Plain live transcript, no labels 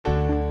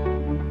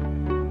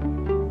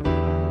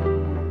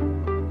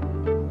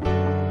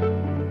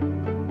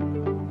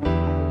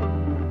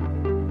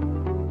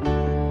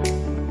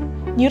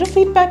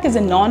Neurofeedback is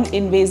a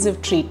non-invasive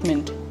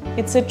treatment.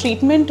 It's a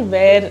treatment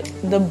where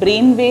the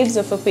brain waves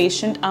of a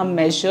patient are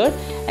measured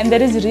and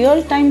there is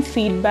real-time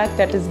feedback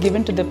that is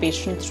given to the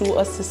patient through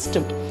a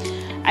system.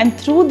 And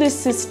through this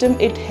system,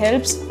 it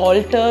helps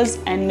alters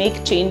and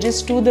make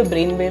changes to the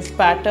brainwave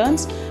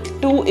patterns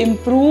to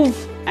improve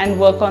and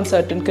work on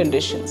certain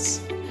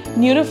conditions.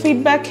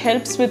 Neurofeedback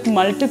helps with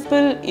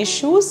multiple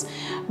issues.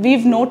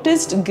 We've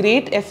noticed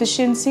great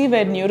efficiency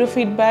where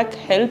neurofeedback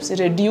helps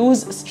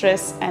reduce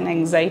stress and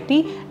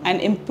anxiety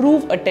and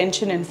improve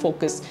attention and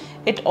focus.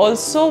 It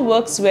also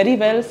works very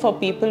well for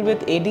people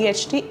with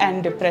ADHD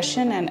and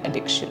depression and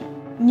addiction.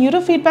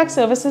 Neurofeedback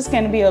services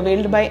can be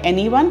availed by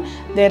anyone.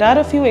 There are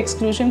a few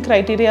exclusion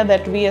criteria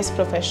that we as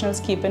professionals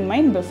keep in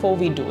mind before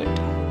we do it.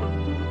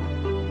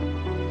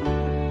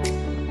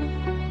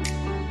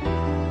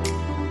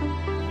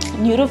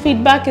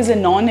 Neurofeedback is a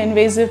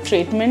non-invasive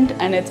treatment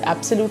and it's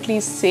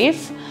absolutely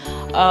safe.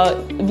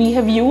 We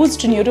have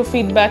used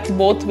neurofeedback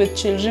both with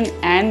children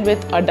and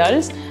with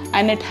adults,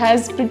 and it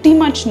has pretty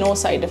much no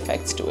side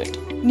effects to it.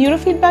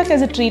 Neurofeedback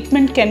as a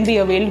treatment can be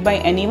availed by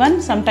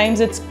anyone.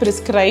 Sometimes it's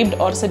prescribed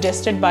or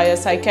suggested by a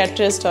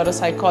psychiatrist or a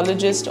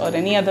psychologist or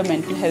any other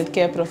mental health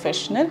care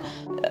professional.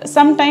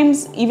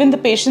 Sometimes even the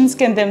patients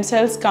can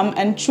themselves come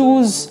and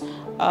choose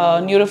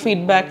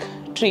neurofeedback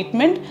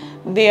treatment.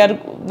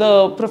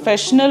 The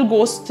professional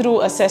goes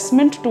through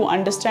assessment to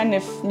understand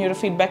if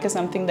neurofeedback is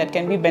something that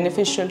can be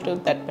beneficial to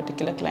that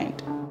particular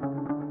client.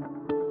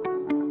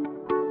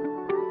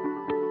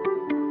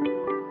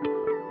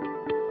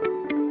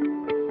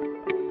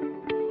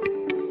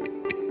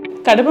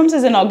 Cadabam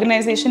as an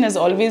organization has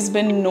always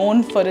been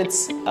known for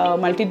its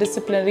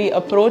multidisciplinary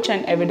approach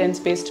and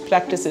evidence-based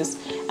practices.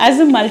 As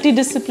a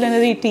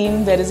multidisciplinary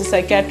team, there is a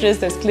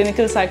psychiatrist, there's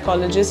clinical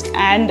psychologist,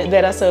 and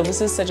there are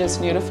services such as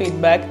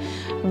neurofeedback,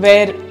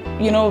 where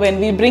when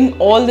we bring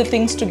all the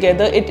things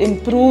together, it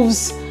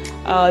improves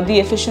the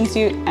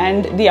efficiency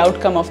and the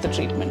outcome of the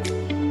treatment.